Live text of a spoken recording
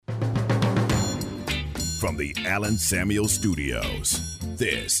from the Allen Samuel Studios,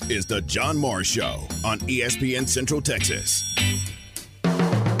 this is the John Morris Show on ESPN Central Texas.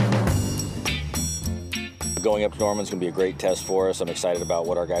 Going up to Norman's going to be a great test for us. I'm excited about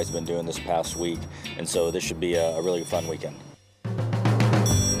what our guys have been doing this past week, and so this should be a really fun weekend.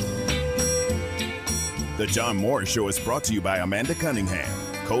 The John Morris Show is brought to you by Amanda Cunningham,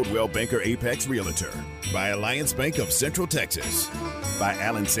 Coldwell Banker Apex Realtor, by Alliance Bank of Central Texas, by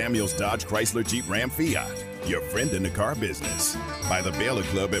Allen Samuels Dodge Chrysler Jeep Ram Fiat, your friend in the car business, by the Baylor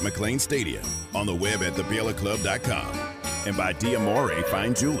Club at McLean Stadium, on the web at thebaylorclub.com, and by Diamore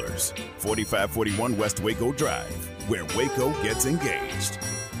Fine Jewelers, 4541 West Waco Drive, where Waco gets engaged.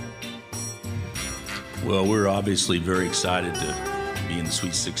 Well, we're obviously very excited to be in the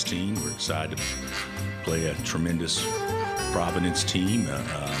Sweet 16. We're excited to play a tremendous Providence team,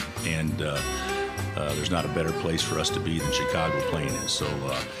 and there's not a better place for us to be than Chicago playing it. So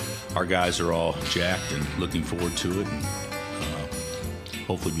our guys are all jacked and looking forward to it, and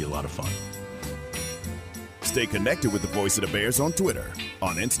hopefully be a lot of fun. Stay connected with the Voice of the Bears on Twitter,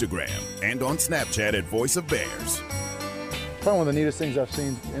 on Instagram, and on Snapchat at Voice of Bears. Probably one of the neatest things I've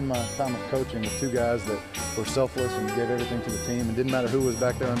seen in my time of coaching with two guys that were selfless and gave everything to the team. And didn't matter who was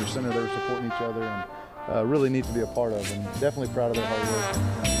back there under center, they were supporting each other, and really neat to be a part of. And definitely proud of their hard work.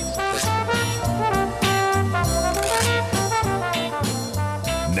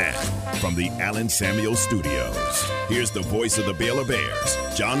 Now, from the Allen Samuel Studios, here's the voice of the Baylor Bears,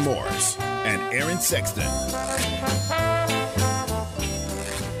 John Morris and Aaron Sexton.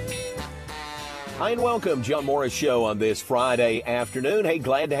 Hi and welcome, John Morris Show on this Friday afternoon. Hey,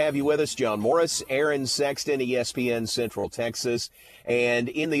 glad to have you with us, John Morris, Aaron Sexton, ESPN Central Texas. And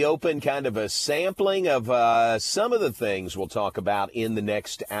in the open, kind of a sampling of some of the things we'll talk about in the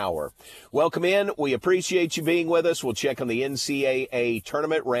next hour. Welcome in. We appreciate you being with us. We'll check on the NCAA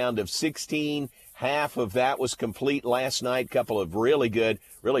tournament round of 16. Half of that was complete last night. Couple of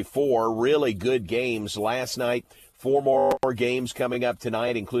four really good games last night. 4 more games coming up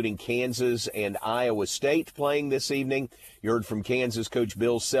tonight, including Kansas and Iowa State playing this evening. You heard from Kansas coach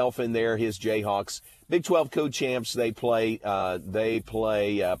Bill Self in there, his Jayhawks. Big 12 co-champs, they play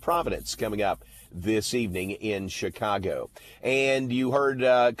Providence coming up this evening in Chicago. And you heard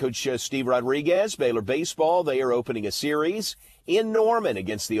Coach Steve Rodriguez, Baylor Baseball. They are opening a series in Norman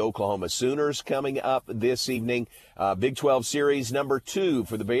against the Oklahoma Sooners coming up this evening. Big 12 series number 2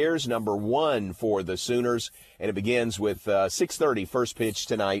 for the Bears, number 1 for the Sooners. And it begins with 6:30 first pitch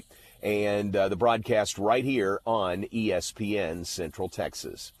tonight, and the broadcast right here on ESPN Central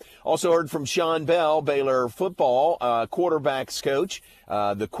Texas. Also heard from Sean Bell, Baylor football quarterbacks coach.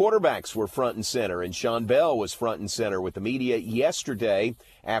 The quarterbacks were front and center, and Sean Bell was front and center with the media yesterday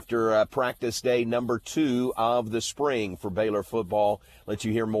after practice day number 2 of the spring for Baylor football. Let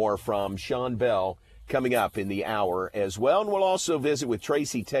you hear more from Sean Bell coming up in the hour as well. And we'll also visit with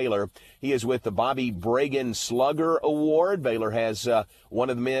Tracy Taylor. He is with the Bobby Bragan Slugger Award. Baylor has one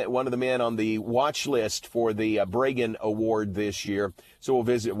of the men on the watch list for the Bragan Award this year. So we'll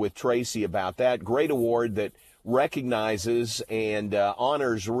visit with Tracy about that. Great award that recognizes and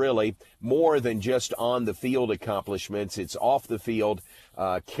honors really more than just on the field accomplishments. It's off the field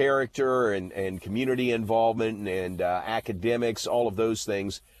character and community involvement and academics. All of those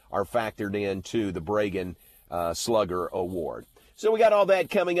things are factored into the Bragan Slugger Award. So we got all that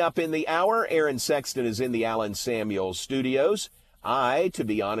coming up in the hour. Aaron Sexton is in the Allen Samuel Studios. I, to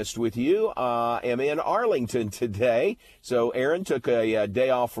be honest with you, am in Arlington today. So Aaron took a day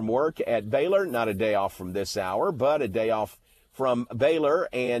off from work at Baylor. Not a day off from this hour, but a day off from Baylor.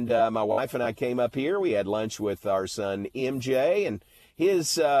 And my wife and I came up here. We had lunch with our son MJ and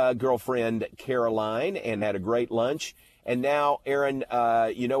his girlfriend Caroline and had a great lunch. And now, Aaron,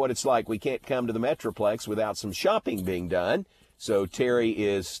 you know what it's like. We can't come to the Metroplex without some shopping being done. So Terry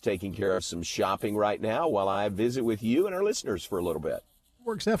is taking care of some shopping right now while I visit with you and our listeners for a little bit.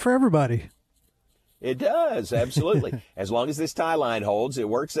 Works out for everybody. It does, absolutely. As long as this tie line holds, it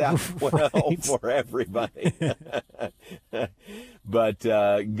works out well for everybody. But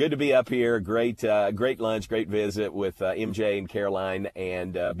good to be up here. Great lunch, great visit with MJ and Caroline,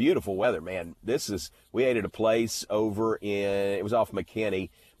 and beautiful weather, man. We ate at a place over it was off McKinney,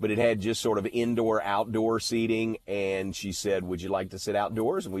 but it had just sort of indoor-outdoor seating, and she said, would you like to sit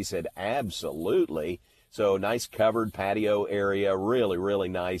outdoors? And we said, absolutely. So nice covered patio area, really, really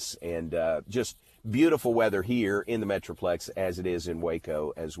nice, and just beautiful weather here in the Metroplex as it is in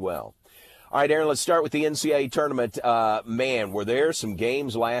Waco as well. All right, Aaron, let's start with the NCAA tournament. Man, were there some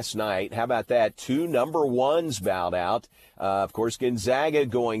games last night? How about that? 2 number ones bowed out. Of course, Gonzaga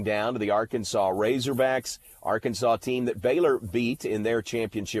going down to the Arkansas Razorbacks, Arkansas team that Baylor beat in their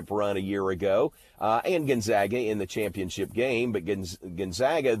championship run a year ago, and Gonzaga in the championship game. But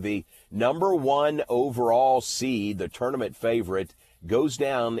Gonzaga, the number 1 overall seed, the tournament favorite, goes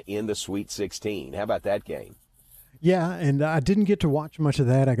down in the Sweet 16. How about that game? Yeah, and I didn't get to watch much of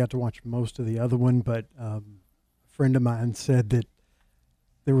that. I got to watch most of the other one, but a friend of mine said that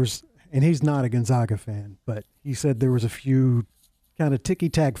there was, and he's not a Gonzaga fan, but he said there was a few kind of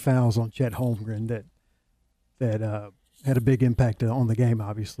ticky-tack fouls on Chet Holmgren that had a big impact on the game,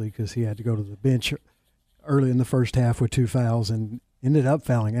 obviously, because he had to go to the bench early in the first half with 2 fouls and ended up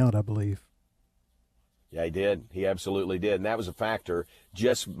fouling out, I believe. Yeah, he did. He absolutely did. And that was a factor.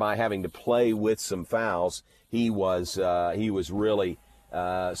 Just by having to play with some fouls, he was really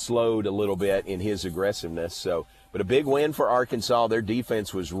slowed a little bit in his aggressiveness. So, but a big win for Arkansas. Their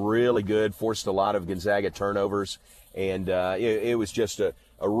defense was really good, forced a lot of Gonzaga turnovers, and it was just a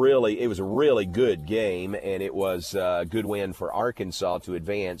really good game, and it was a good win for Arkansas to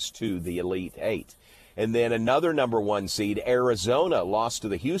advance to the Elite Eight. And then another number 1 seed, Arizona, lost to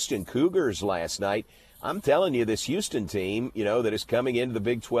the Houston Cougars last night. I'm telling you, this Houston team, that is coming into the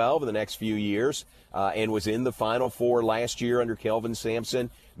Big 12 in the next few years and was in the Final Four last year under Kelvin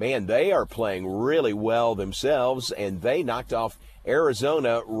Sampson, man, they are playing really well themselves, and they knocked off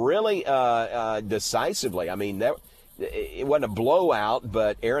Arizona really decisively. I mean, it wasn't a blowout,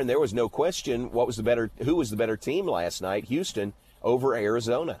 but, Aaron, there was no question who was the better team last night, Houston over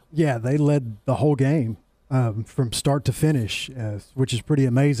Arizona. Yeah, they led the whole game from start to finish, which is pretty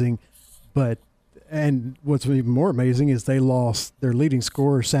amazing, and what's even more amazing is they lost their leading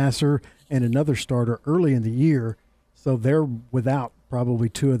scorer, Sasser, and another starter early in the year. So they're without probably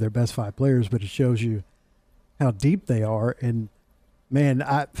 2 of their best 5 players, but it shows you how deep they are. And, man,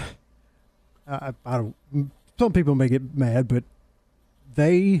 I don't – some people may get mad, but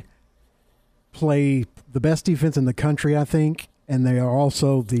they play the best defense in the country, I think, and they are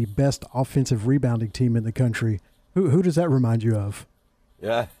also the best offensive rebounding team in the country. Who does that remind you of?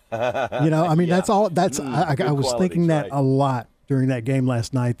 Yeah. That's all. I was thinking that a lot during that game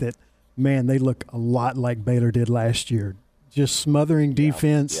last night, that, man, they look a lot like Baylor did last year. Just smothering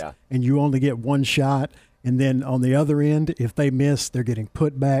defense, and you only get 1 shot. And then on the other end, if they miss, they're getting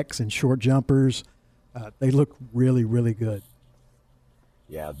putbacks and short jumpers. They look really, really good.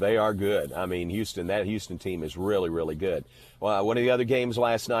 Yeah, they are good. I mean, that Houston team is really, really good. Well, one of the other games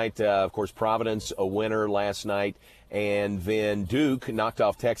last night, of course, Providence, a winner last night. And then Duke knocked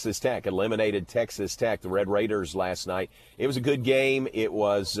off Texas Tech, eliminated Texas Tech, the Red Raiders, last night. It was a good game. It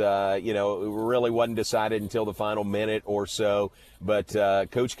was, it really wasn't decided until the final minute or so. But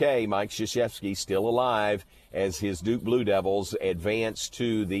Coach K, Mike Krzyzewski, still alive as his Duke Blue Devils advance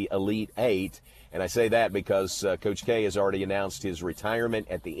to the Elite Eight. And I say that because Coach K has already announced his retirement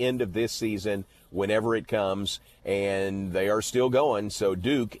at the end of this season, whenever it comes, and they are still going. So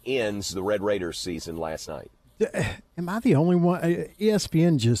Duke ends the Red Raiders season last night. Am I the only one?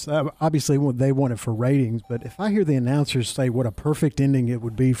 ESPN just obviously they want it for ratings, but if I hear the announcers say what a perfect ending it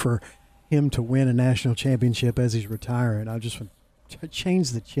would be for him to win a national championship as he's retiring, I just want to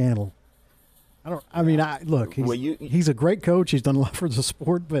change the channel. He's a great coach. He's done a lot for the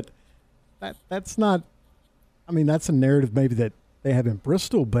sport, but that's not. I mean, that's a narrative maybe that they have in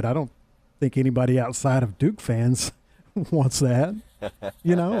Bristol, but I don't think anybody outside of Duke fans wants that.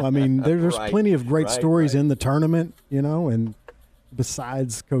 There's plenty of great stories in the tournament, and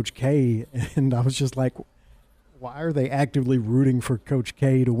besides Coach K, and I was just like, why are they actively rooting for Coach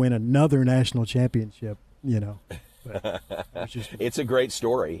K to win another national championship, But it's a great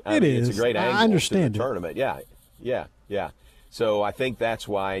story. It's a great angle. I understand to the tournament. Yeah. So I think that's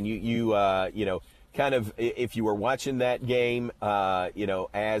why, and you kind of, if you were watching that game,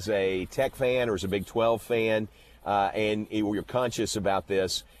 as a Tech fan or as a Big 12 fan, and you're conscious about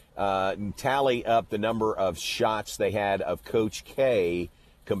this, tally up the number of shots they had of Coach K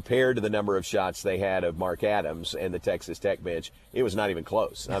compared to the number of shots they had of Mark Adams and the Texas Tech bench. It was not even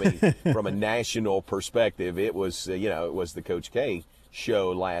close. I mean, from a national perspective, it was, it was the Coach K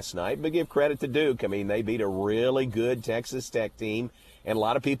show last night. But give credit to Duke. I mean, they beat a really good Texas Tech team, and a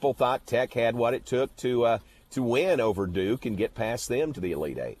lot of people thought Tech had what it took to win over Duke and get past them to the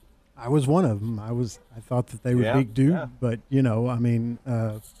Elite Eight. I was one of them. I thought that they would beat Duke, but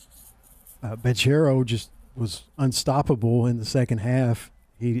Banchero just was unstoppable in the second half.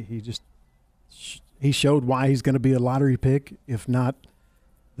 He showed why he's going to be a lottery pick, if not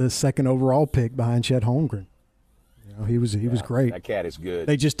the second overall pick behind Chet Holmgren. He was great. That cat is good.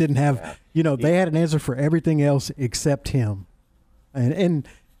 They just didn't have, they had an answer for everything else except him. And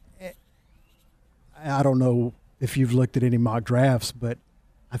I don't know if you've looked at any mock drafts, but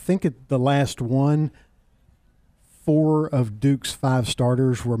I think at the last one, 4 of Duke's 5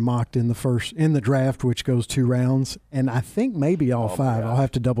 starters were mocked in the draft, which goes 2 rounds, and I think maybe all 5. I'll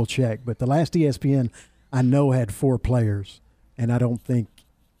have to double check. But the last ESPN I know had 4 players, and I don't think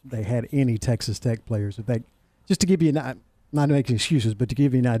they had any Texas Tech players. Just to give you not making excuses, but to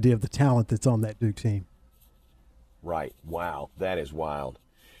give you an idea of the talent that's on that Duke team. Right. Wow, that is wild.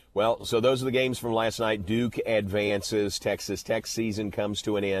 Well, so those are the games from last night. Duke advances. Texas Tech season comes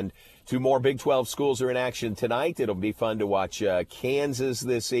to an end. 2 more Big 12 schools are in action tonight. It'll be fun to watch Kansas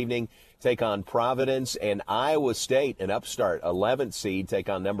this evening take on Providence, and Iowa State, an upstart 11th seed, take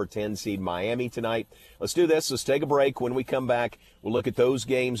on number 10 seed Miami tonight. Let's do this. Let's take a break. When we come back, we'll look at those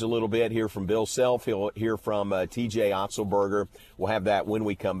games a little bit, hear from Bill Self. He'll hear from TJ Otzelberger. We'll have that when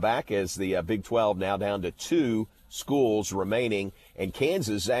we come back, as the Big 12 now down to 2 schools remaining, and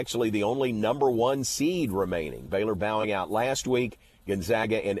Kansas is actually the only number 1 seed remaining. Baylor bowing out last week,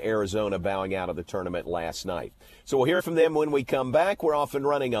 Gonzaga and Arizona bowing out of the tournament last night. So we'll hear from them when we come back. We're off and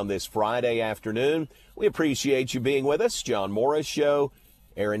running on this Friday afternoon. We appreciate you being with us. John Morris Show,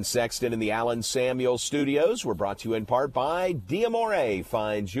 Aaron Sexton in the Allen Samuels studios. We're brought to you in part by Diamore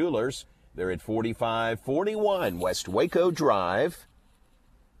Fine Jewelers. They're at 4541 West Waco Drive.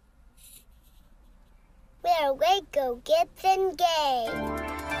 Where Waco gets engaged.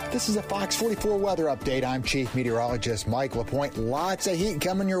 This is a Fox 44 weather update. I'm Chief Meteorologist Mike LaPointe. Lots of heat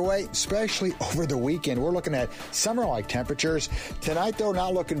coming your way, especially over the weekend. We're looking at summer-like temperatures. Tonight, though,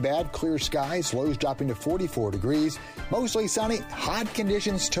 not looking bad. Clear skies, lows dropping to 44 degrees. Mostly sunny, hot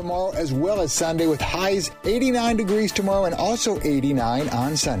conditions tomorrow as well as Sunday, with highs 89 degrees tomorrow and also 89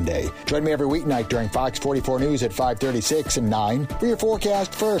 on Sunday. Join me every weeknight during Fox 44 News at 5:36 and 9 for your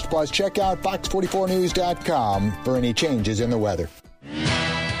forecast first. Plus, check out fox44news.com for any changes in the weather.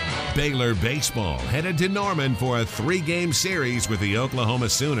 Baylor baseball headed to Norman for a 3-game series with the Oklahoma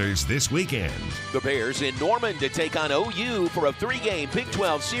Sooners this weekend. The Bears in Norman to take on OU for a 3-game Big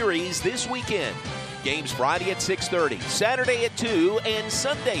 12 series this weekend. Games Friday at 6:30, Saturday at 2, and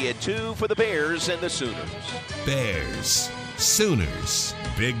Sunday at 2 for the Bears and the Sooners. Bears, Sooners,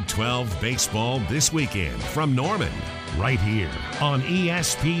 Big 12 baseball this weekend from Norman, right here on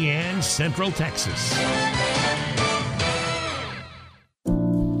ESPN Central Texas.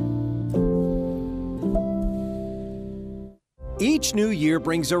 Each new year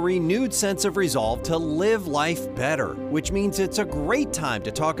brings a renewed sense of resolve to live life better, which means it's a great time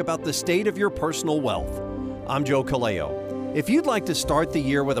to talk about the state of your personal wealth. I'm Joe Caleo. If you'd like to start the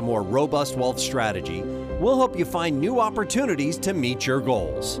year with a more robust wealth strategy, we'll help you find new opportunities to meet your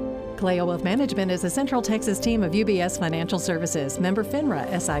goals. Caleo Wealth Management is a Central Texas team of UBS Financial Services, member FINRA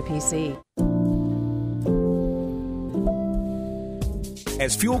SIPC.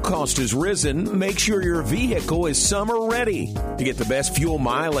 As fuel cost has risen, make sure your vehicle is summer ready. To get the best fuel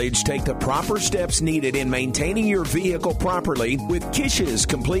mileage, take the proper steps needed in maintaining your vehicle properly with Kish's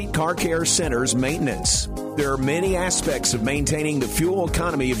Complete Car Care Center's maintenance. There are many aspects of maintaining the fuel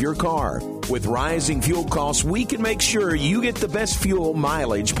economy of your car. With rising fuel costs, we can make sure you get the best fuel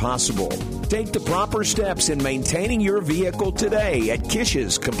mileage possible. Take the proper steps in maintaining your vehicle today at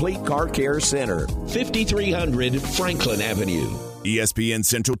Kish's Complete Car Care Center, 5300 Franklin Avenue. ESPN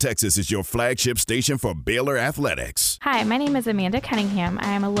Central Texas is your flagship station for Baylor Athletics. Hi, my name is Amanda Cunningham.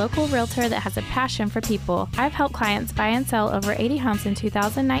 I am a local realtor that has a passion for people. I've helped clients buy and sell over 80 homes in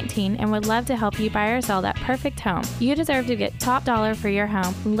 2019 and would love to help you buy or sell that perfect home. You deserve to get top dollar for your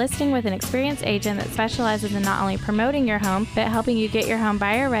home. Listing with an experienced agent that specializes in not only promoting your home, but helping you get your home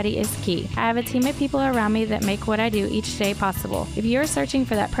buyer ready is key. I have a team of people around me that make what I do each day possible. If you're searching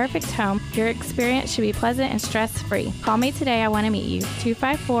for that perfect home, your experience should be pleasant and stress-free. Call me today. I want to meet you.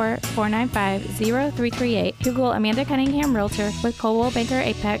 254-495-0338. Google Amanda Cunningham Realtor with Coldwell Banker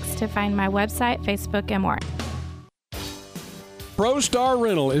Apex to find my website, Facebook, and more. ProStar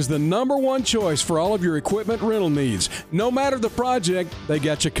Rental is the #1 choice for all of your equipment rental needs. No matter the project, they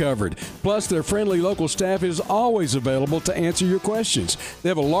got you covered. Plus, their friendly local staff is always available to answer your questions. They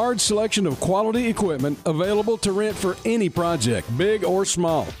have a large selection of quality equipment available to rent for any project, big or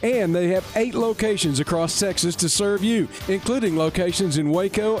small. And they have 8 locations across Texas to serve you, including locations in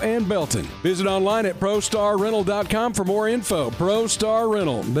Waco and Belton. Visit online at ProStarRental.com for more info. ProStar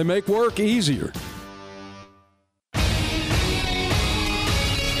Rental. They make work easier.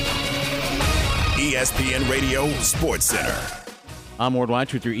 ESPN Radio Sports Center. I'm Ward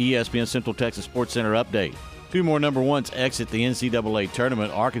White with your ESPN Central Texas Sports Center update. Two more number ones exit the NCAA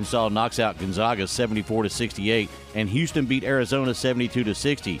tournament. Arkansas knocks out Gonzaga 74-68, and Houston beat Arizona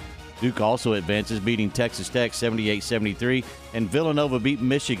 72-60. Duke also advances, beating Texas Tech 78-73, and Villanova beat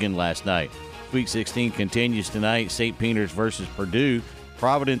Michigan last night. Sweet 16 continues tonight. St. Peter's versus Purdue,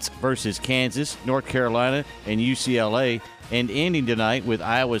 Providence versus Kansas, North Carolina, and UCLA, and ending tonight with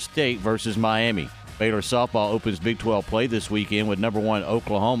Iowa State versus Miami. Baylor softball opens Big 12 play this weekend with number 1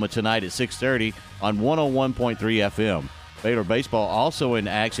 Oklahoma tonight at 6:30 on 101.3 FM. Baylor baseball also in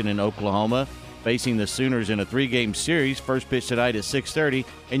action in Oklahoma, facing the Sooners in a 3-game series. First pitch tonight at 6:30,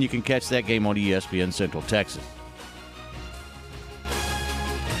 and you can catch that game on ESPN Central Texas.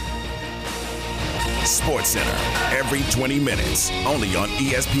 Sports Center, every 20 minutes, only on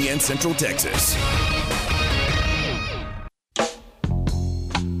ESPN Central Texas.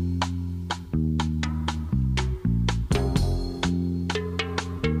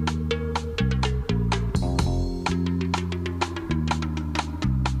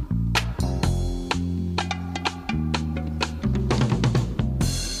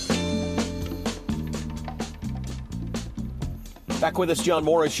 Back with us, John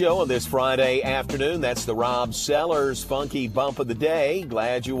Morris Show on this Friday afternoon. That's the Rob Sellers Funky Bump of the Day.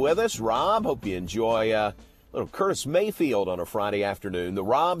 Glad you're with us, Rob. Hope you enjoy a little Curtis Mayfield on a Friday afternoon. The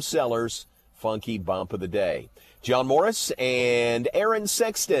Rob Sellers Funky Bump of the Day. John Morris and Aaron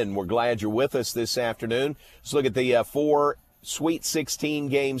Sexton, we're glad you're with us this afternoon. Let's look at the 4 Sweet 16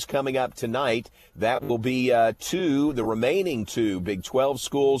 games coming up tonight. That will be the remaining 2 Big 12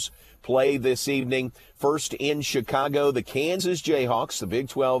 schools play this evening. First in Chicago, the Kansas Jayhawks, the Big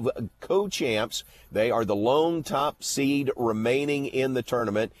 12 co-champs. They are the lone top seed remaining in the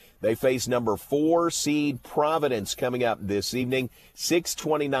tournament. They face number 4 seed Providence coming up this evening.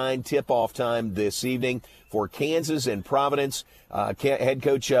 6:29 tip-off time this evening for Kansas and Providence. Head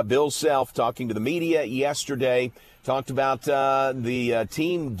coach Bill Self talking to the media yesterday talked about the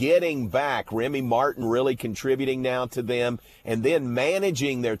team getting back. Remy Martin really contributing now to them, and then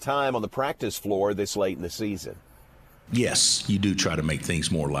managing their time on the practice floor this late in the season. Yes, you do try to make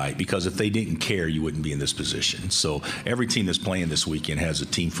things more light, because if they didn't care, you wouldn't be in this position. So every team that's playing this weekend has a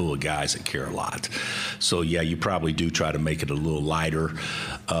team full of guys that care a lot. So, yeah, you probably do try to make it a little lighter,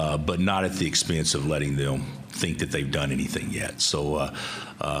 but not at the expense of letting them think that they've done anything yet. So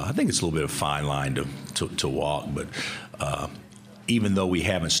I think it's a little bit of a fine line to walk, but even though we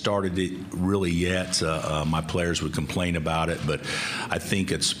haven't started it really yet, my players would complain about it, but I think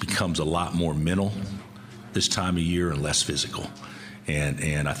it becomes a lot more mental this time of year and less physical.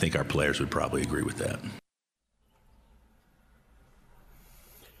 And I think our players would probably agree with that.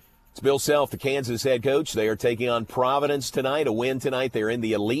 It's Bill Self, the Kansas head coach. They are taking on Providence tonight. A win tonight. They're in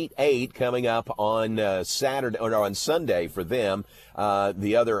the Elite Eight coming up on on Sunday for them.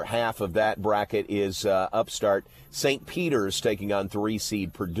 The other half of that bracket is upstart St. Peter's taking on 3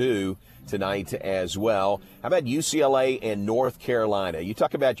 seed Purdue tonight as well. How about UCLA and North Carolina? You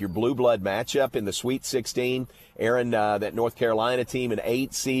talk about your blue blood matchup in the Sweet 16. Aaron, that North Carolina team, an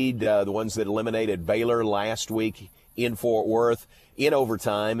 8 seed, the ones that eliminated Baylor last week in Fort Worth in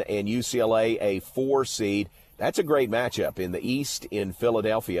overtime, and UCLA a 4 seed. That's a great matchup in the East in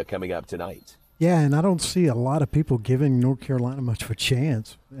Philadelphia coming up tonight. Yeah, and I don't see a lot of people giving North Carolina much of a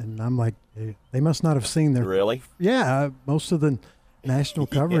chance. And I'm like, they must not have seen their – Really? Yeah, most of the national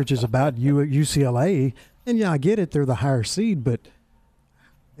coverage is about UCLA. And, yeah, I get it. They're the higher seed. But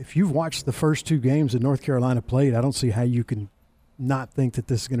if you've watched the first 2 games that North Carolina played, I don't see how you can not think that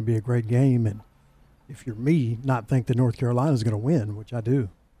this is going to be a great game. And if you're me, not think that North Carolina is going to win, which I do.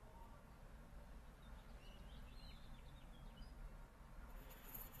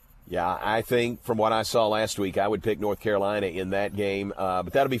 Yeah, I think from what I saw last week, I would pick North Carolina in that game.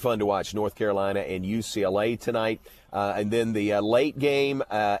 But that'll be fun to watch, North Carolina and UCLA tonight. And then the late game,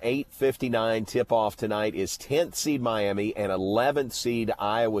 8:59 tip-off tonight is 10th seed Miami and 11th seed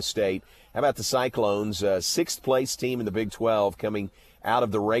Iowa State. How about the Cyclones, 6th place team in the Big 12 coming out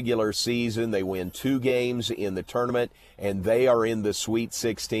of the regular season. They win 2 games in the tournament, and they are in the Sweet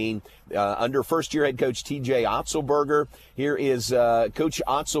 16. Under first-year head coach T.J. Otzelberger. Here is Coach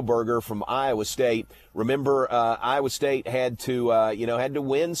Otzelberger from Iowa State. Remember, Iowa State had to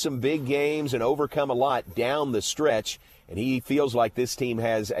win some big games and overcome a lot down the stretch, and he feels like this team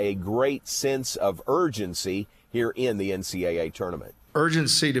has a great sense of urgency here in the NCAA tournament.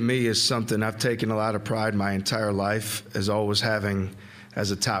 Urgency to me is something I've taken a lot of pride my entire life as always having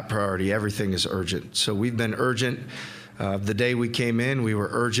as a top priority. Everything is urgent. So we've been urgent. The day we came in, we were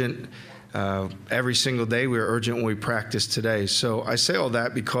urgent. Every single day we were urgent when we practiced today. So I say all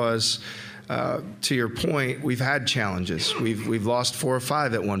that because to your point, we've had challenges. We've lost 4 or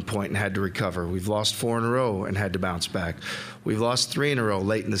 5 at one point and had to recover. We've lost 4 in a row and had to bounce back. We've lost 3 in a row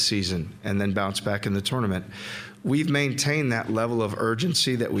late in the season and then bounced back in the tournament. We've maintained that level of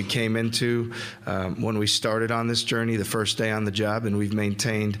urgency that we came into when we started on this journey, the first day on the job, and we've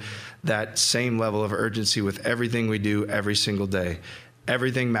maintained that same level of urgency with everything we do every single day.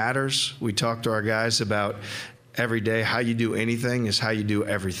 Everything matters. We talk to our guys about every day, how you do anything is how you do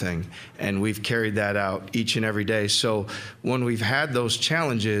everything. And we've carried that out each and every day. So when we've had those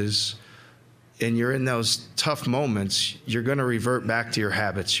challenges and you're in those tough moments, you're going to revert back to your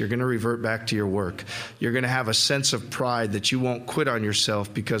habits. You're going to revert back to your work. You're going to have a sense of pride that you won't quit on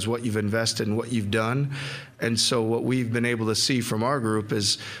yourself because what you've invested and what you've done. And so what we've been able to see from our group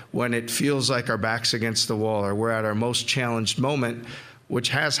is when it feels like our back's against the wall or we're at our most challenged moment, which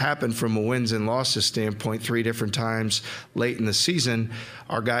has happened from a wins and losses standpoint 3 different times late in the season,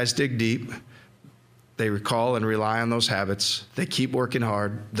 our guys dig deep. They recall and rely on those habits. They keep working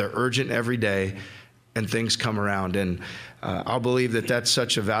hard. They're urgent every day, and things come around. And I'll believe that that's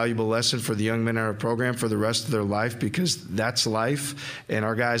such a valuable lesson for the young men in our program for the rest of their life, because that's life, and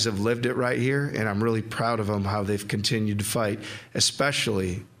our guys have lived it right here, and I'm really proud of them, how they've continued to fight,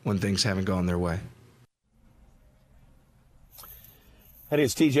 especially when things haven't gone their way. That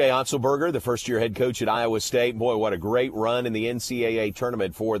is TJ Otzelberger, the first-year head coach at Iowa State. Boy, what a great run in the NCAA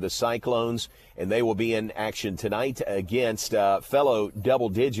tournament for the Cyclones, and they will be in action tonight against fellow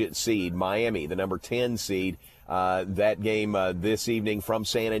double-digit seed Miami, the number 10 seed. That game this evening from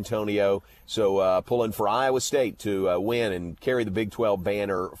San Antonio. So pulling for Iowa State to win and carry the Big 12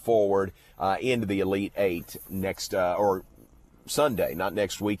 banner forward into the Elite Eight next or Sunday, not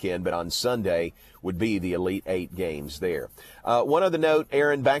next weekend, but on Sunday would be the Elite Eight games there. One other note,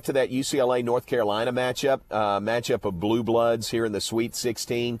 Aaron, back to that UCLA-North Carolina matchup of blue bloods here in the Sweet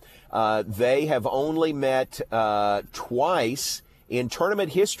 16. They have only met twice in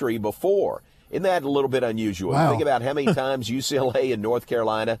tournament history before. Isn't that a little bit unusual? Wow. Think about how many times UCLA and North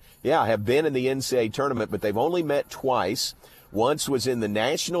Carolina, have been in the NCAA tournament, but they've only met twice. Once was in the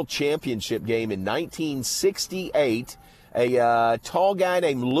national championship game in 1968. A tall guy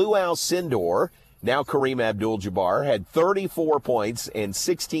named Lou Alcindor, now Kareem Abdul-Jabbar, had 34 points and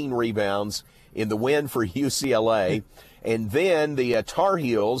 16 rebounds in the win for UCLA. And then the Tar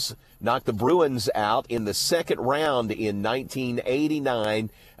Heels knocked the Bruins out in the second round in 1989,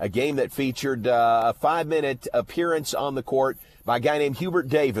 a game that featured a 5-minute appearance on the court by a guy named Hubert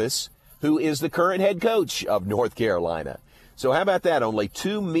Davis, who is the current head coach of North Carolina. So how about that? Only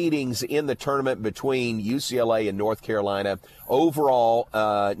 2 meetings in the tournament between UCLA and North Carolina. Overall,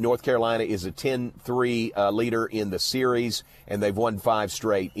 North Carolina is a 10-3 leader in the series, and they've won 5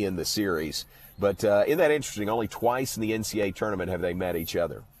 straight in the series. But isn't that interesting? Only twice in the NCAA tournament have they met each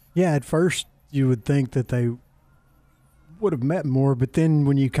other. Yeah, at first you would think that they would have met more, but then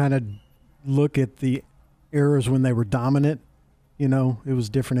when you kind of look at the eras when they were dominant, it was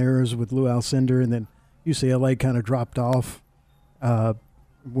different eras with Lou Alcindor, and then UCLA kind of dropped off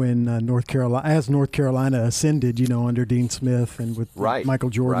when North Carolina ascended, under Dean Smith and with Michael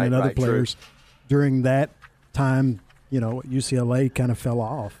Jordan and other players. True. During that time, UCLA kind of fell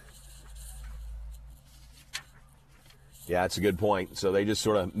off. Yeah, that's a good point. So they just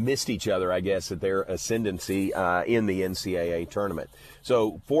sort of missed each other, I guess, at their ascendancy in the NCAA tournament.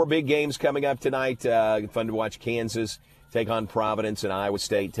 So 4 big games coming up tonight. Fun to watch. Kansas take on Providence, and Iowa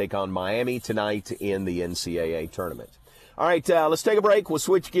State take on Miami tonight in the NCAA tournament. All right, let's take a break. We'll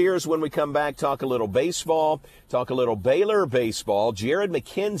switch gears when we come back, talk a little baseball, talk a little Baylor baseball. Jared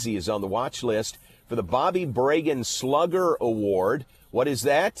McKenzie is on the watch list for the Bobby Bragan Slugger Award. What is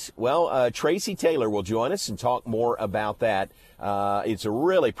that? Well, Tracy Taylor will join us and talk more about that. It's a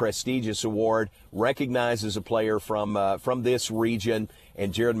really prestigious award, recognizes a player from this region,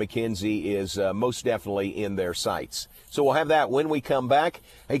 and Jared McKenzie is most definitely in their sights. So we'll have that when we come back.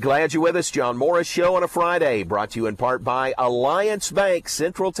 Hey, glad you're with us. John Morris Show on a Friday, brought to you in part by Alliance Bank,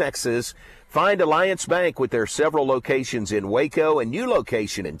 Central Texas. Find Alliance Bank with their several locations in Waco and new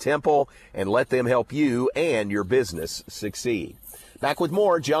location in Temple, and let them help you and your business succeed. Back with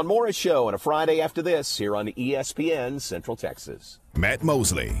more John Morris Show on a Friday after this here on ESPN Central Texas. Matt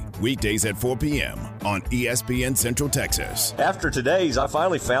Mosley, weekdays at 4 p.m. on ESPN Central Texas. After today's, I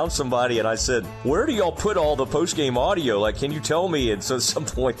finally found somebody, and I said, where do y'all put all the post-game audio? Like, can you tell me? And so at some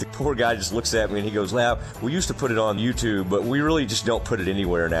point, the poor guy just looks at me, and he goes, we used to put it on YouTube, but we really just don't put it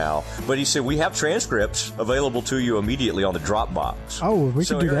anywhere now. But he said, we have transcripts available to you immediately on the Dropbox. Oh, we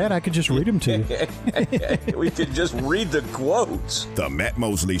could do that. I could just read them to you. We could just read the quotes. The Matt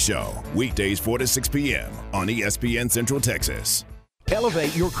Mosley Show, weekdays 4 to 6 p.m. on ESPN Central Texas.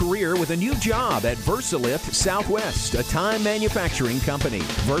 Elevate your career with a new job at Versalift Southwest, a time manufacturing company.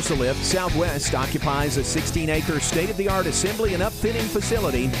 Versalift Southwest occupies a 16-acre state-of-the-art assembly and upfitting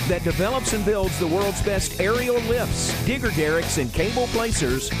facility that develops and builds the world's best aerial lifts, digger derricks, and cable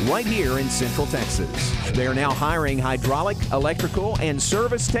placers right here in Central Texas. They are now hiring hydraulic, electrical, and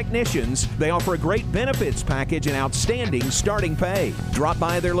service technicians. They offer a great benefits package and outstanding starting pay. Drop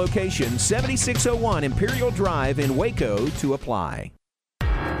by their location, 7601 Imperial Drive in Waco, to apply.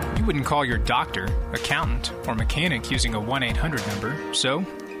 You wouldn't call your doctor, accountant, or mechanic using a 1-800 number, so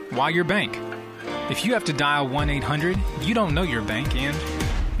why your bank? If you have to dial 1-800, you don't know your bank, and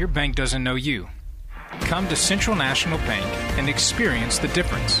your bank doesn't know you. Come to Central National Bank and experience the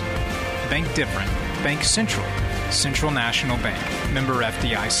difference. Bank different. Bank Central. Central National Bank. Member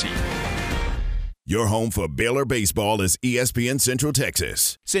FDIC. Your home for Baylor baseball is ESPN Central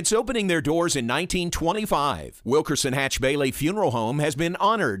Texas. Since opening their doors in 1925, Wilkerson Hatch Bailey Funeral Home has been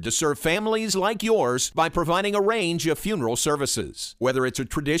honored to serve families like yours by providing a range of funeral services. Whether it's a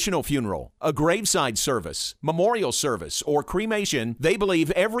traditional funeral, a graveside service, memorial service, or cremation, they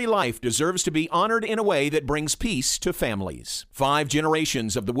believe every life deserves to be honored in a way that brings peace to families. 5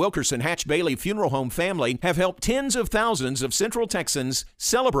 generations of the Wilkerson Hatch Bailey Funeral Home family have helped tens of thousands of Central Texans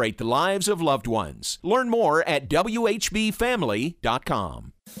celebrate the lives of loved ones. Learn more at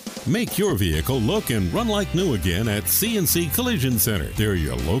WHBfamily.com. Make your vehicle look and run like new again at CNC Collision Center. They're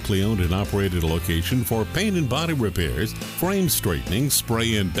your locally owned and operated location for paint and body repairs, frame straightening,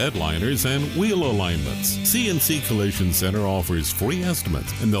 spray and bed liners, and wheel alignments. CNC Collision Center offers free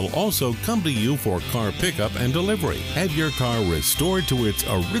estimates, and they'll also come to you for car pickup and delivery. Have your car restored to its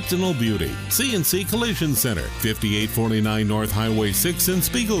original beauty. CNC Collision Center, 5849 North Highway 6 in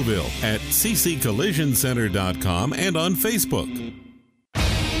Spiegelville, at cccollisioncenter.com and on Facebook.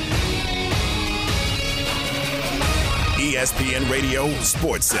 ESPN Radio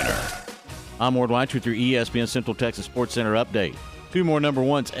Sports Center. I'm Ward White with your ESPN Central Texas Sports Center update. 2 more number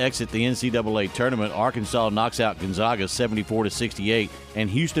ones exit the NCAA tournament. Arkansas knocks out Gonzaga 74-68, and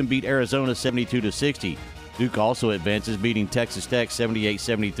Houston beat Arizona 72-60. Duke also advances, beating Texas Tech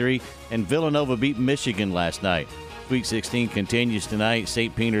 78-73, and Villanova beat Michigan last night. Sweet 16 continues tonight.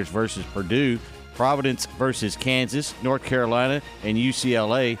 St. Peter's versus Purdue, Providence versus Kansas, North Carolina, and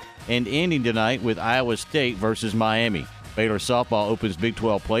UCLA, and ending tonight with Iowa State versus Miami. Baylor softball opens Big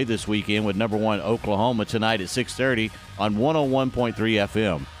 12 play this weekend with number 1 Oklahoma tonight at 6:30 on 101.3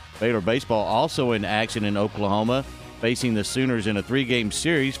 FM. Baylor baseball also in action in Oklahoma, facing the Sooners in a 3-game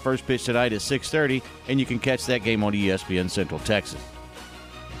series. First pitch tonight at 6:30, and you can catch that game on ESPN Central Texas.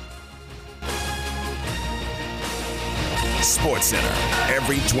 Sports Center,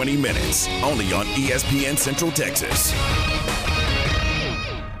 every 20 minutes, only on ESPN Central Texas.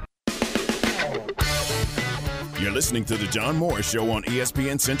 You're listening to The John Morris Show on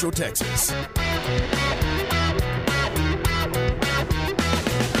ESPN Central Texas.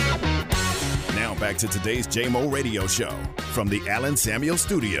 Now back to today's JMO Radio Show from the Allen Samuel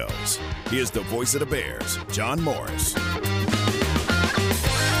Studios. Here's the voice of the Bears, John Morris.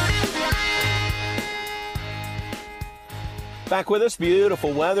 Back with us,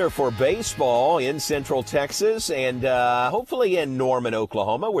 beautiful weather for baseball in Central Texas and hopefully in Norman,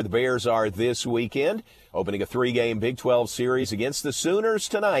 Oklahoma, where the Bears are this weekend, opening a 3-game Big 12 series against the Sooners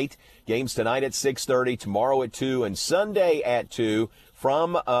tonight. Games tonight at 6:30, tomorrow at 2, and Sunday at 2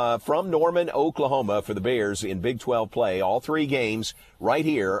 from Norman, Oklahoma for the Bears in Big 12 play. All 3 games right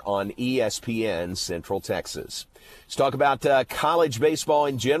here on ESPN Central Texas. Let's talk about college baseball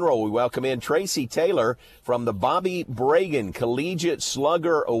in general. We welcome in Tracy Taylor from the Bobby Bragan Collegiate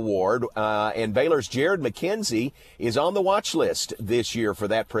Slugger Award, and Baylor's Jared McKenzie is on the watch list this year for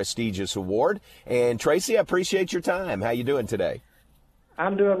that prestigious award. And Tracy, I appreciate your time. How you doing today?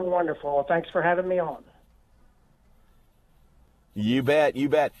 I'm doing wonderful. Thanks for having me on. You bet, you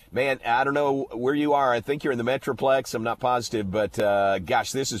bet. Man, I don't know where you are. I think you're in the Metroplex. I'm not positive, but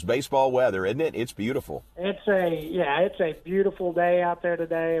gosh, this is baseball weather, isn't it? It's beautiful. It's a beautiful day out there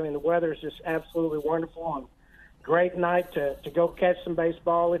today. I mean, the weather is just absolutely wonderful, and great night to go catch some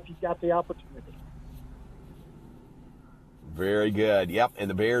baseball if you've got the opportunity. Very good. Yep, and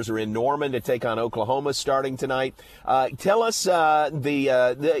the Bears are in Norman to take on Oklahoma starting tonight. Tell us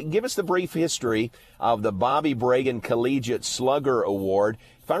give us the brief history of the Bobby Bragan Collegiate Slugger Award.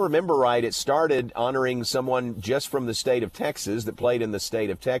 If I remember right, it started honoring someone just from the state of Texas that played in the state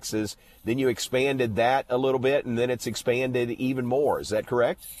of Texas. Then you expanded that a little bit, and then it's expanded even more. Is that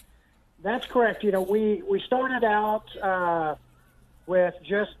correct? That's correct. You know, we started out with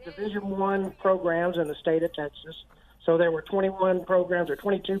just Division I programs in the state of Texas. So there were 21 programs or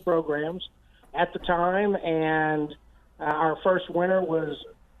 22 programs at the time, and Our first winner was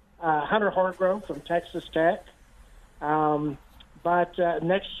Hunter Hargrove from Texas Tech. But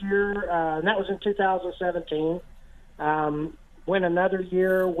next year, and that was in 2017, went another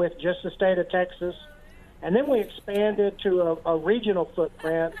year with just the state of Texas. And then we expanded to a regional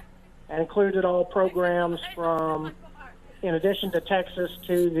footprint and included all programs from, in addition to Texas,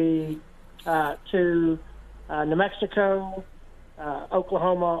 to New Mexico,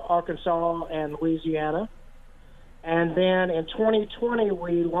 Oklahoma, Arkansas, and Louisiana. And then in 2020,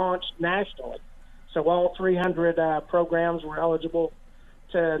 we launched nationally. So all 300 programs were eligible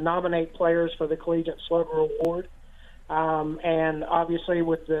to nominate players for the Collegiate Slugger Award. And obviously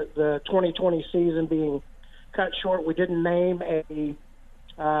with the 2020 season being cut short, we didn't name a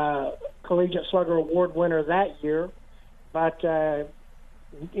Collegiate Slugger Award winner that year, but,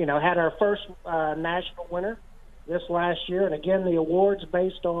 had our first national winner this last year. And again, the award's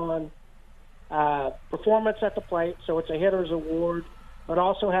based on performance at the plate, so it's a hitter's award, but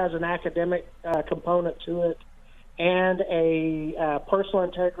also has an academic component to it and a personal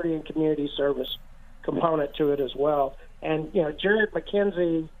integrity and community service component to it as well. And, Jared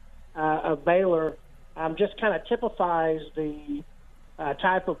McKenzie of Baylor just kind of typifies the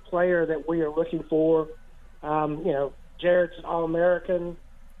type of player that we are looking for. Jared's an All-American,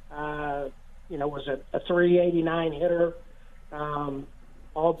 was a 389 hitter,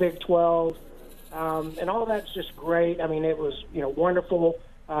 all Big 12. And all that's just great. I mean, it was, wonderful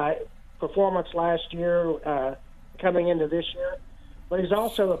performance last year coming into this year. But he's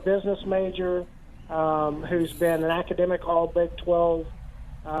also a business major who's been an academic All Big 12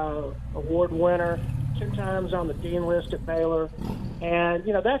 award winner, 2 times on the Dean list at Baylor. And,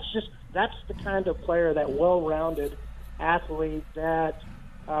 that's the kind of player, that well-rounded athlete that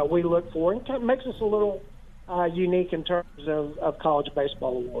we look for. And it makes us a little unique in terms of college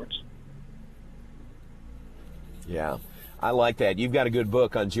baseball awards. Yeah, I like that. You've got a good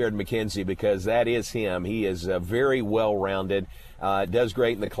book on Jared McKenzie because that is him. He is very well-rounded, does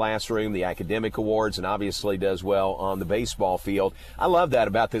great in the classroom, the academic awards, and obviously does well on the baseball field. I love that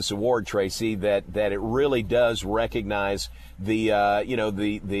about this award, Tracy, that it really does recognize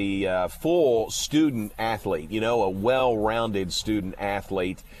the full student athlete, a well-rounded student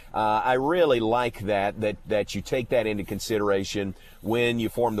athlete. I really like that you take that into consideration when you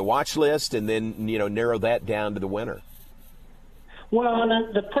form the watch list and then, narrow that down to the winner. Well,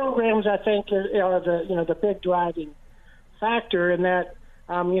 and the programs, I think, are the big driving factor in that,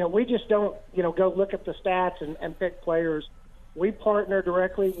 we just don't, go look at the stats and pick players. We partner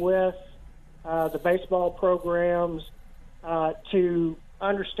directly with the baseball programs to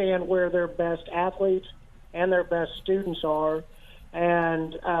understand where their best athletes and their best students are.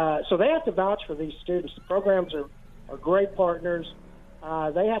 And so they have to vouch for these students. The programs are great partners.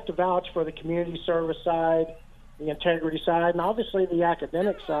 They have to vouch for the community service side, the integrity side, and obviously the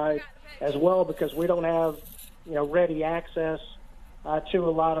academic side as well, because we don't have, ready access to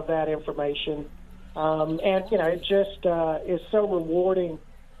a lot of that information. It just is so rewarding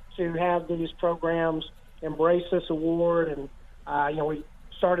to have these programs embrace this award. And, we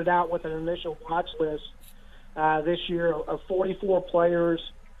started out with an initial watch list this year of 44 players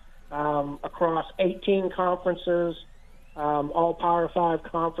across 18 conferences, all Power 5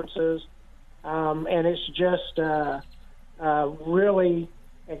 conferences. And it's just really,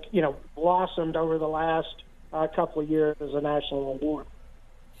 blossomed over the last couple of years as a national award.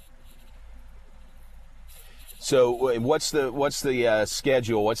 So what's the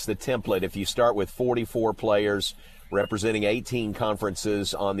schedule? What's the template? If you start with 44 players representing 18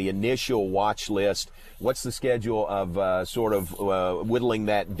 conferences on the initial watch list, what's the schedule of whittling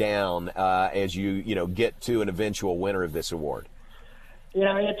that down as you get to an eventual winner of this award?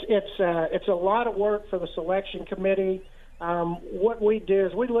 It's a lot of work for the selection committee. What we do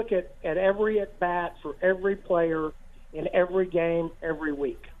is we look at every at-bat for every player in every game every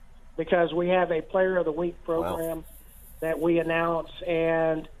week, because we have a Player of the Week program that we announce,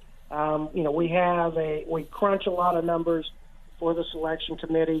 and we crunch a lot of numbers for the selection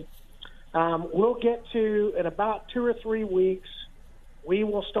committee. We'll get to, in about 2 or 3 weeks, we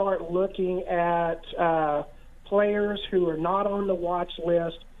will start looking at players who are not on the watch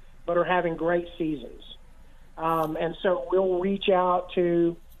list but are having great seasons. And so we'll reach out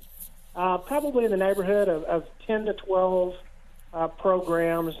to probably in the neighborhood of 10 to 12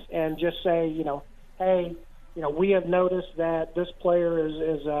 programs and just say, hey, we have noticed that this player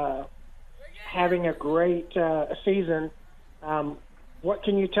is having a great season. What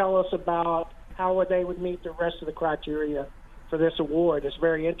can you tell us about how they would meet the rest of the criteria for this award? It's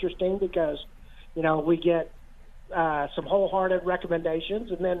very interesting because, we get some wholehearted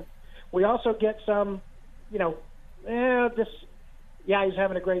recommendations, and then we also get some, he's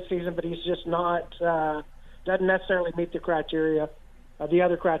having a great season, but he's just not doesn't necessarily meet the criteria, the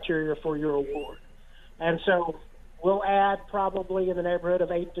other criteria for your award. And so we'll add probably in the neighborhood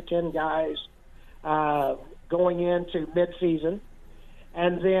of 8 to 10 guys going into midseason,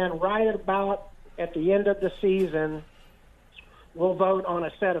 and then right about at the end of the season, we'll vote on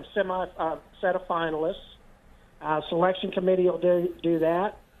a set of finalists. Selection committee will do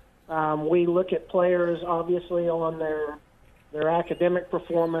that. We look at players obviously on their academic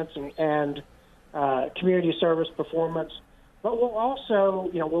performance and community service performance, but we'll also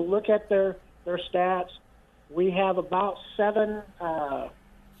we'll look at their stats. We have about 7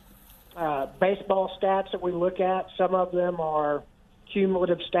 baseball stats that we look at. Some of them are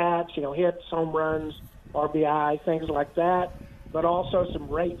cumulative stats, hits, home runs, RBI, things like that, but also some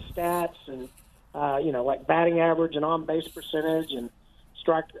rate stats and, like batting average and on-base percentage and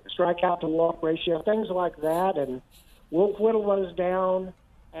strikeout to walk ratio, things like that. And we'll whittle those down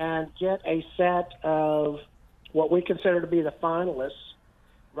and get a set of what we consider to be the finalists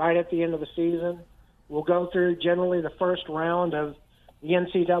right at the end of the season. We'll go through generally the first round of the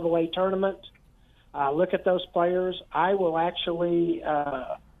NCAA tournament, look at those players. I will actually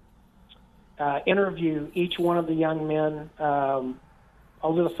interview each one of the young men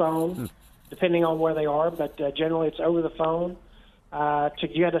over the phone, depending on where they are, but generally it's over the phone to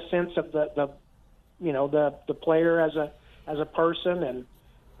get a sense of the player as a person, and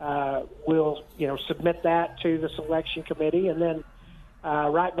we'll submit that to the selection committee, and then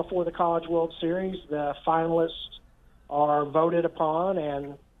right before the College World Series, the finalists are voted upon,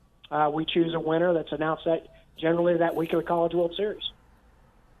 and we choose a winner that's announced generally that week of the College World Series.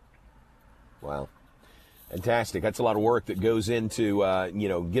 Wow. Fantastic. That's a lot of work that goes into,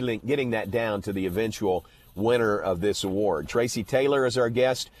 getting that down to the eventual winner of this award. Tracy Taylor is our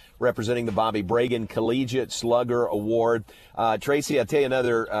guest, representing the Bobby Bragan Collegiate Slugger Award. Tracy, I'll tell you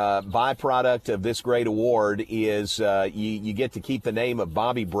another byproduct of this great award is you get to keep the name of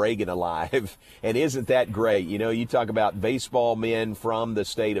Bobby Bragan alive. And isn't that great? You talk about baseball men from the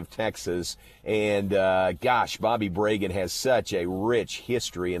state of Texas, and Bobby Bragan has such a rich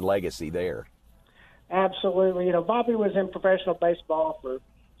history and legacy there. Absolutely. Bobby was in professional baseball for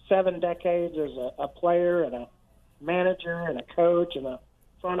 7 decades as a player and a manager and a coach and a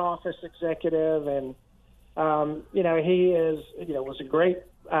front office executive. And, he was a great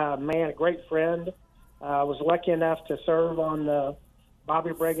man, a great friend. Was lucky enough to serve on the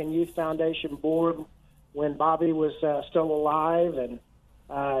Bobby Bragan Youth Foundation board when Bobby was still alive. And,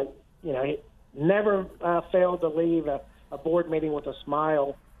 he never failed to leave a board meeting with a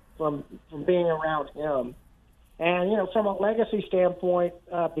smile from being around him. And, from a legacy standpoint,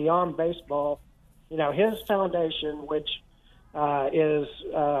 beyond baseball, his foundation, which is,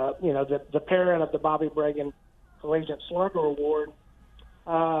 the parent of the Bobby Bragan Collegiate Slugger Award,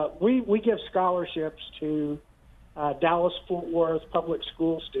 we give scholarships to Dallas-Fort Worth public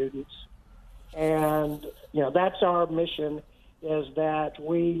school students. And, that's our mission, is that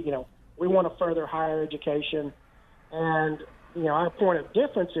we want to further higher education. And, our point of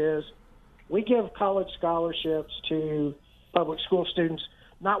difference is we give college scholarships to public school students,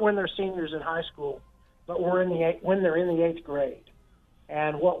 not when they're seniors in high school, but when they're in the 8th grade.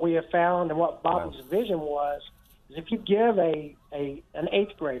 And what we have found, and what Bobby's vision was, is if you give an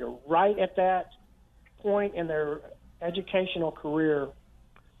 8th grader right at that point in their educational career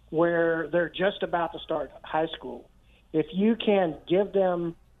where they're just about to start high school, if you can give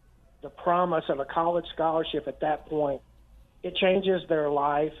them the promise of a college scholarship at that point, it changes their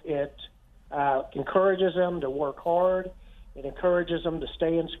life. It encourages them to work hard. It encourages them to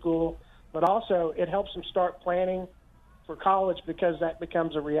stay in school. But also it helps them start planning for college, because that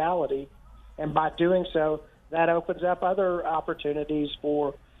becomes a reality. And by doing so, that opens up other opportunities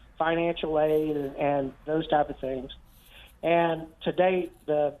for financial aid and those type of things. And to date,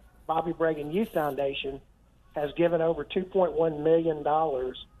 the Bobby Bragan Youth Foundation has given over $2.1 million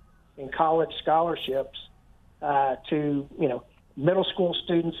in college scholarships to, middle school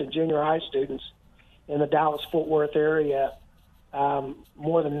students and junior high students in the Dallas-Fort Worth area,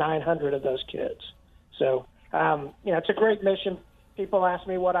 more than 900 of those kids. So, it's a great mission. People ask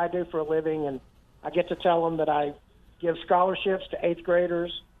me what I do for a living, and I get to tell them that I give scholarships to 8th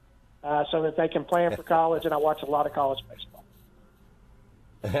graders so that they can plan for college, and I watch a lot of college baseball.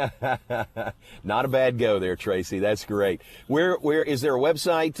 Not a bad go there, Tracy. That's great. Where is there a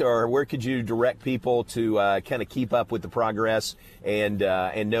website, or where could you direct people to kind of keep up with the progress and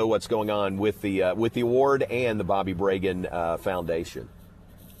know what's going on with the award and the Bobby Bragan Foundation?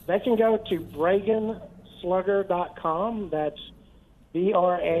 They can go to BraganSlugger.com. That's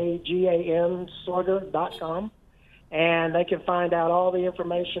BRAGAN Slugger.com. and they can find out all the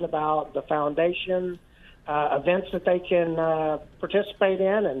information about the foundation, events that they can participate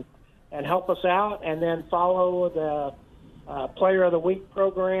in and help us out, and then follow the Player of the Week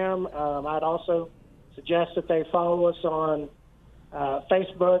program. I'd also suggest that they follow us on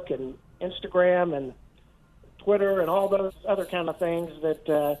Facebook and Instagram and Twitter and all those other kind of things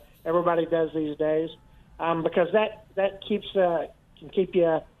that everybody does these days, because that can keep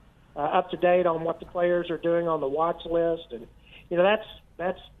you up to date on what the players are doing on the watch list. And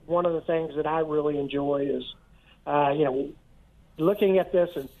that's one of the things that I really enjoy is looking at this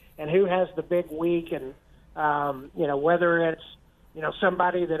and who has the big week, and whether it's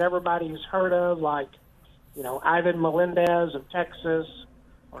somebody that everybody's heard of, like Ivan Melendez of Texas,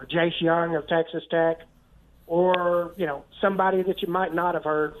 or Jace Young of Texas Tech, or somebody that you might not have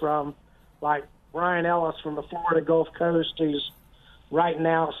heard from, like Brian Ellis from the Florida Gulf Coast, who's right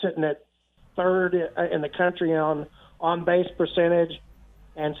now sitting at third in the country on base percentage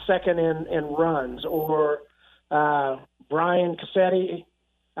and second in runs, or Brian Cassetti,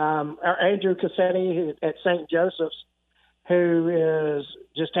 or Andrew Cassetti at St. Joseph's, who is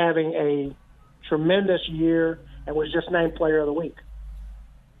just having a tremendous year and was just named Player of the Week.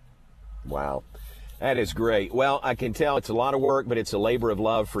 Wow. That is great. Well, I can tell it's a lot of work, but it's a labor of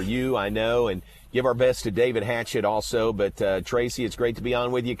love for you, I know, and give our best to David Hatchett also. But, Tracy, it's great to be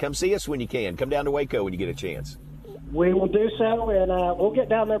on with you. Come see us when you can. Come down to Waco when you get a chance. We will do so, and we'll get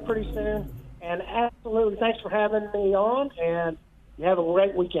down there pretty soon. And absolutely, thanks for having me on, and you have a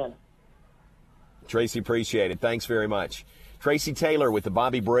great weekend. Tracy, appreciate it. Thanks very much. Tracy Taylor with the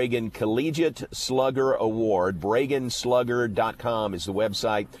Bobby Bragan Collegiate Slugger Award. BraganSlugger.com is the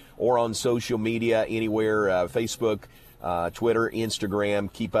website, or on social media anywhere, Facebook, Twitter,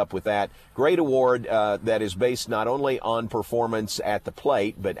 Instagram. Keep up with that. Great award that is based not only on performance at the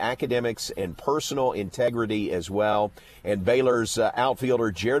plate, but academics and personal integrity as well. And Baylor's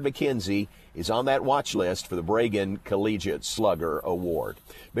outfielder Jared McKenzie is on that watch list for the Bragan Collegiate Slugger Award.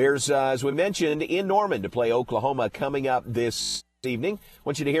 Bears, as we mentioned, in Norman to play Oklahoma coming up this evening. I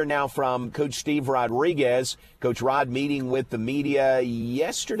want you to hear now from Coach Steve Rodriguez. Coach Rod meeting with the media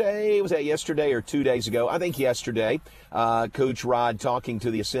yesterday. Was that yesterday or 2 days ago? I think yesterday. Coach Rod talking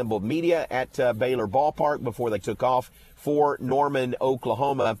to the assembled media at Baylor Ballpark before they took off for Norman,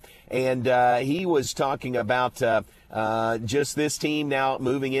 Oklahoma. And he was talking about just this team now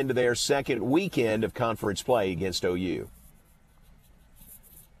moving into their second weekend of conference play against OU.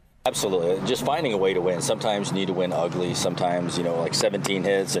 Absolutely. Just finding a way to win. Sometimes you need to win ugly. Sometimes, like 17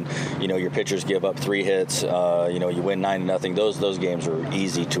 hits and, your pitchers give up 3 hits. You win 9-0. Those games are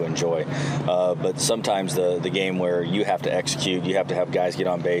easy to enjoy. But sometimes the game where you have to execute, you have to have guys get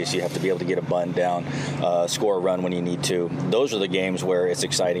on base, you have to be able to get a bunt down, score a run when you need to. Those are the games where it's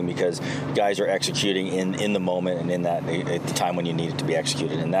exciting because guys are executing in the moment and in that at the time when you need it to be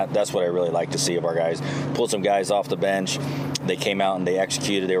executed. And that's what I really like to see of our guys. Pulled some guys off the bench. They came out and they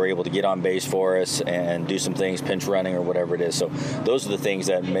executed. They were able to get on base for us and do some things, pinch running or whatever it is. So those are the things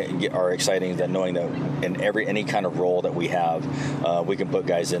that are exciting, that knowing that in any kind of role that we have, we can put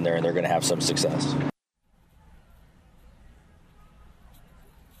guys in there and they're going to have some success.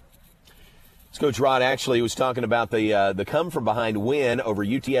 Coach Rod actually was talking about the come-from-behind win over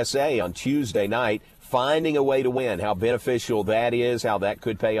UTSA on Tuesday night, finding a way to win, how beneficial that is, how that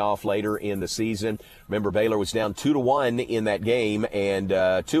could pay off later in the season. Remember, Baylor was down 2-1 in that game, and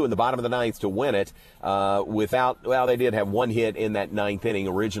 2 in the bottom of the ninth to win it. They did have 1 hit in that ninth inning,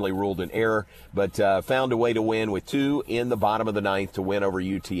 originally ruled an error, but found a way to win with 2 in the bottom of the ninth to win over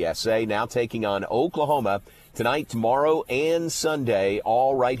UTSA. Now taking on Oklahoma tonight, tomorrow, and Sunday,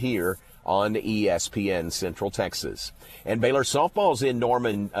 all right here on ESPN Central Texas. And Baylor softball's in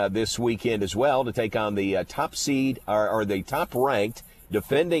Norman this weekend as well to take on the top seed or the top-ranked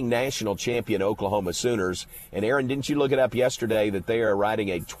defending national champion Oklahoma Sooners. And Aaron, didn't you look it up yesterday that they are riding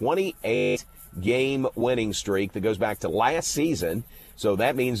a 28-game winning streak that goes back to last season? So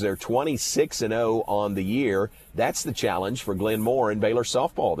that means they're 26-0 on the year. That's the challenge for Glenn Moore and Baylor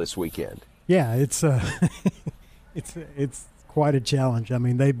softball this weekend. Yeah, it's quite a challenge. I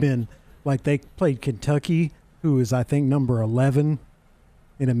mean, they've been they played Kentucky, who is, I think, number 11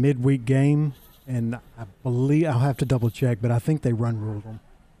 in a midweek game. And I believe, I'll have to double check, but I think they run ruled them.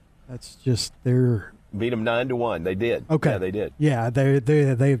 That's just beat them 9-1. They did. Okay. Yeah, they did. Yeah,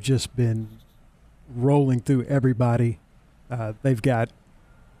 they have just been rolling through everybody. They've got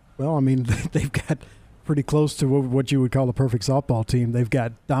pretty close to what you would call a perfect softball team. They've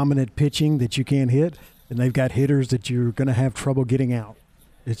got dominant pitching that you can't hit, and they've got hitters that you're going to have trouble getting out.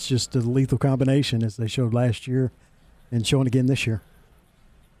 It's just a lethal combination, as they showed last year and showing again this year.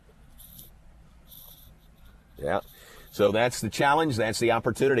 Yeah. So that's the challenge. That's the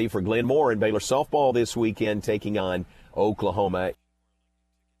opportunity for Glenn Moore and Baylor softball this weekend, taking on Oklahoma. I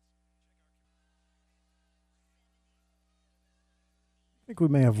think we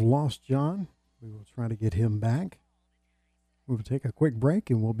may have lost John. We will try to get him back. We will take a quick break,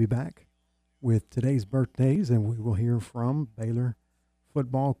 and we'll be back with today's birthdays, and we will hear from Baylor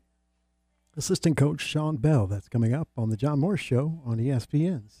football assistant coach Sean Bell. That's coming up on the John Morris Show on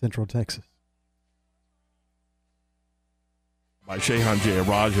ESPN Central Texas. By Shehan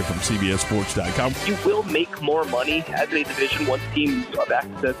Jayaraja from CBSSports.com. You will make more money as a Division I team. You have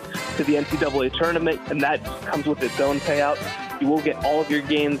access to the NCAA tournament, and that comes with its own payout. You will get all of your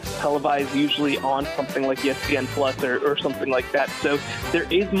games televised, usually on something like ESPN Plus or something like that. So there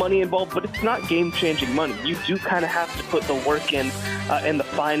is money involved, but it's not game-changing money. You do kind of have to put the work in and the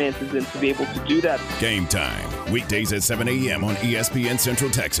finances in to be able to do that. Game Time, weekdays at 7 a.m. on ESPN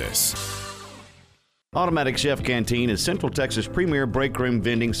Central Texas. Automatic Chef Canteen is Central Texas' premier break room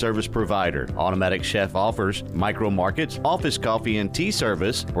vending service provider. Automatic Chef offers micro markets, office coffee and tea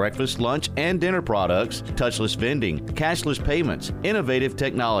service, breakfast, lunch, and dinner products, touchless vending, cashless payments, innovative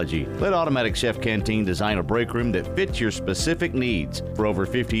technology. Let Automatic Chef Canteen design a break room that fits your specific needs. For over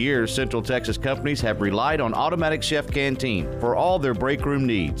 50 years, Central Texas companies have relied on Automatic Chef Canteen for all their break room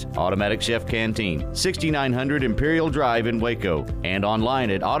needs. Automatic Chef Canteen, 6900 Imperial Drive in Waco, and online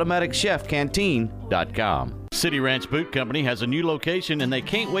at automaticchefcanteen.com. City Ranch Boot Company has a new location and they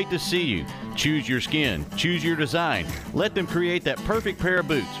can't wait to see you. Choose your skin, choose your design. Let them create that perfect pair of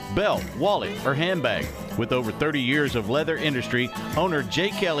boots, belt, wallet, or handbag. With over 30 years of leather industry, owner Jay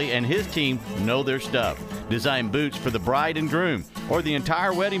Kelly and his team know their stuff. Design boots for the bride and groom or the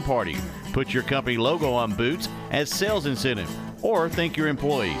entire wedding party. Put your company logo on boots as sales incentive or thank your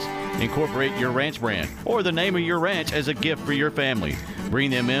employees. Incorporate your ranch brand or the name of your ranch as a gift for your family.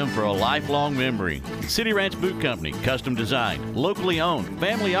 Bring them in for a lifelong memory. City Ranch Boot Company, custom designed, locally owned,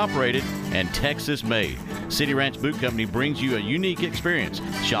 family operated, and Texas made. City Ranch Boot Company brings you a unique experience.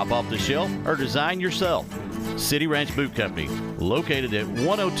 Shop off the shelf or design yourself. City Ranch Boot Company, located at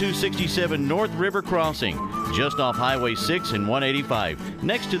 10267 North River Crossing, just off Highway 6 and 185,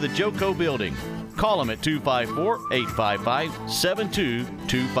 next to the Joco Building. Call them at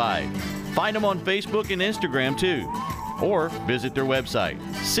 254-855-7225. Find them on Facebook and Instagram too. Or visit their website,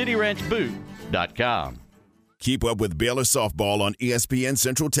 cityranchboot.com. Keep up with Baylor softball on ESPN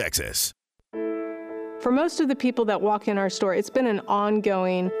Central Texas. For most of the people that walk in our store, it's been an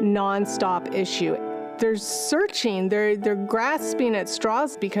ongoing, nonstop issue. They're searching, they're grasping at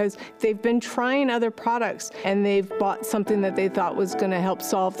straws because they've been trying other products and they've bought something that they thought was going to help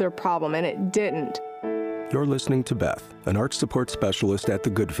solve their problem, and it didn't. You're listening to Beth, an arch support specialist at the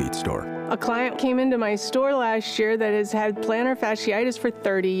Good Feet store. A client came into my store last year that has had plantar fasciitis for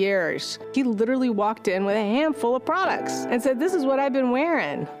 30 years. He literally walked in with a handful of products and said, "This is what I've been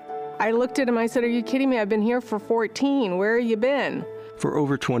wearing." I looked at him, I said, "Are you kidding me? I've been here for 14. Where have you been?" For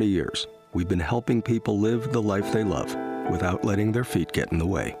over 20 years, we've been helping people live the life they love without letting their feet get in the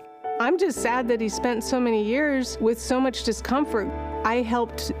way. I'm just sad that he spent so many years with so much discomfort. I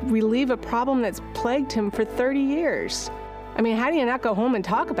helped relieve a problem that's plagued him for 30 years. I mean, how do you not go home and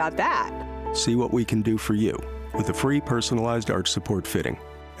talk about that? See what we can do for you with a free personalized arch support fitting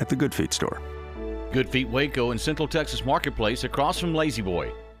at the Good Feet store. Good Feet Waco in Central Texas Marketplace across from Lazy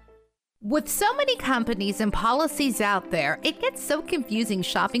Boy. With so many companies and policies out there, it gets so confusing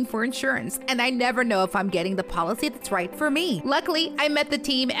shopping for insurance, and I never know if I'm getting the policy that's right for me. Luckily, I met the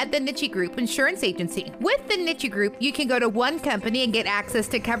team at the Nitsche Group Insurance Agency. With the Nitsche Group, you can go to one company and get access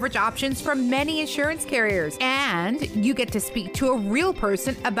to coverage options from many insurance carriers, and you get to speak to a real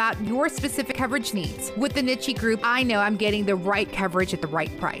person about your specific coverage needs. With the Nitsche Group, I know I'm getting the right coverage at the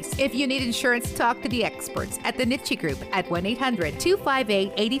right price. If you need insurance, talk to the experts at the Nitsche Group at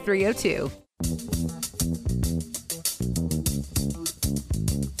 1-800-258-8302.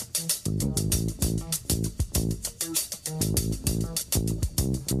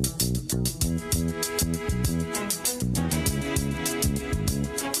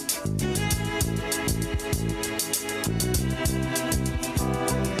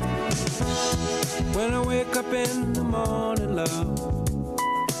 When I wake up in the morning, love,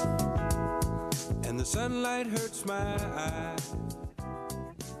 and the sunlight hurts my eyes.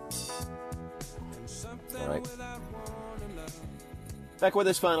 All right. Back with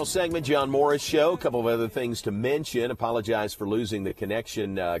this final segment, John Morris Show. A couple of other things to mention. Apologize for losing the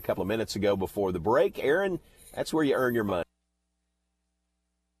connection a couple of minutes ago before the break. Aaron, that's where you earn your money.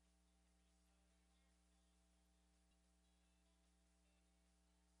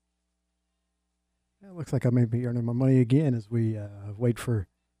 It looks like I may be earning my money again as we wait for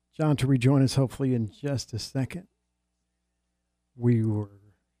John to rejoin us, hopefully in just a second.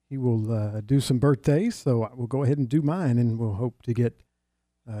 he will do some birthdays, so we'll go ahead and do mine, and we'll hope to get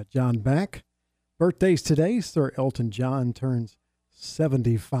John back. Birthdays today: Sir Elton John turns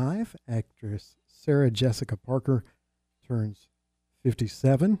 75. Actress Sarah Jessica Parker turns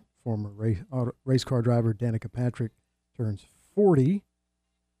 57. Former race car driver Danica Patrick turns 40.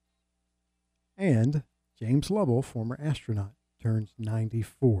 And James Lovell, former astronaut, turns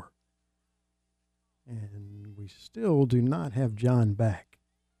 94. And we still do not have John back.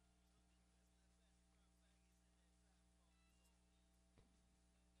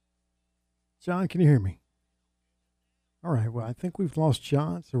 John, can you hear me? All right, well, I think we've lost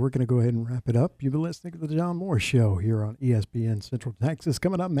John, so we're going to go ahead and wrap it up. You've been listening to the John Moore Show here on ESPN Central Texas.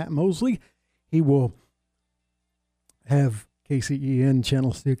 Coming up, Matt Mosley. He will have KCEN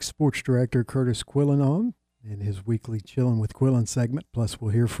Channel 6 Sports Director Curtis Quillen on in his weekly Chillin' with Quillen segment. Plus,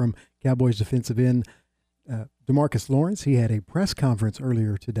 we'll hear from Cowboys defensive end DeMarcus Lawrence. He had a press conference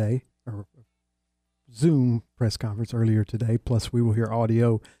earlier today, or Zoom press conference earlier today. Plus, we will hear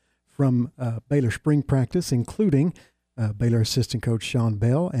audio from Baylor spring practice, including Baylor assistant coach Sean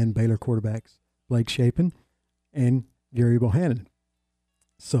Bell and Baylor quarterbacks Blake Shapen and Gary Bohannon.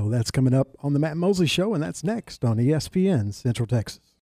 So that's coming up on the Matt Mosley Show, and that's next on ESPN Central Texas.